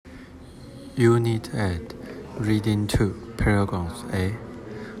Unit 8, Reading 2, Paragraph A.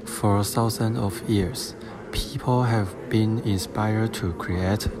 For thousands of years, people have been inspired to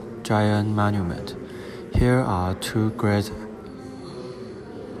create giant monuments. Here are two great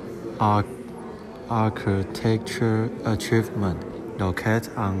architecture achievements located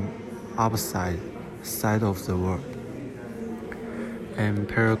on opposite sides of the world. In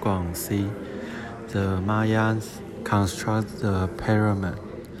Paragraph C, the Mayans constructed the pyramid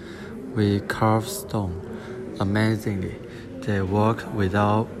with carved stone. Amazingly, they worked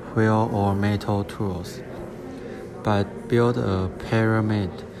without wheel or metal tools. But build a pyramid,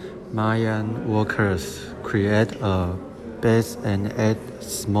 Mayan workers create a base and add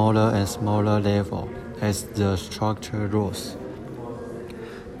smaller and smaller levels as the structure rose.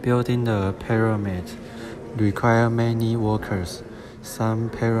 Building the pyramid required many workers. Some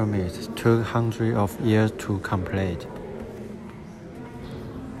pyramids took hundreds of years to complete.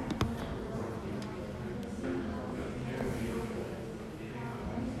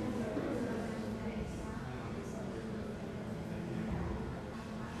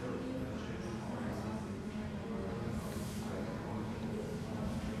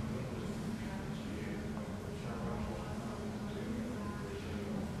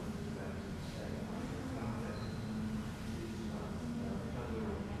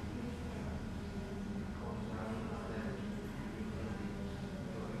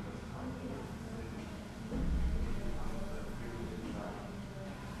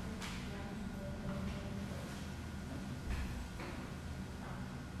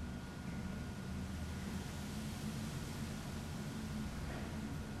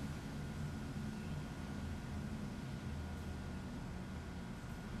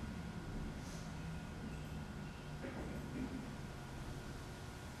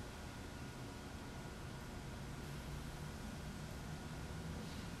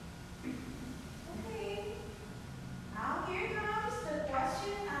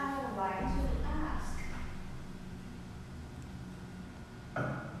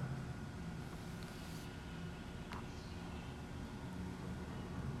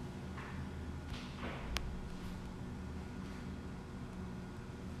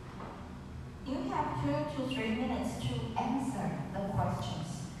 You have 2 to 3 minutes to answer the questions.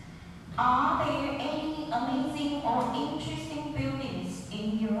 Are there any amazing or interesting buildings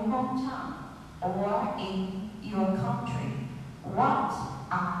in your hometown or in your country? What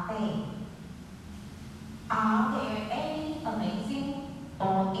are they? Are there any amazing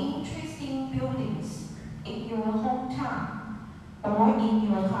or interesting buildings in your hometown or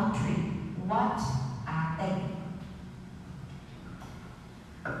in your country? What are they?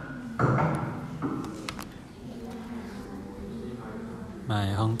 My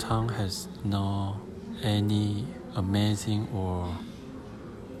hometown has no any amazing or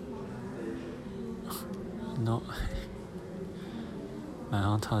no. My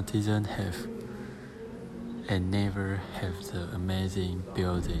hometown didn't have and never have the amazing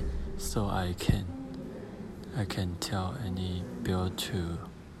building, so I can tell any build to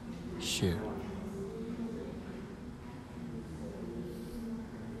share.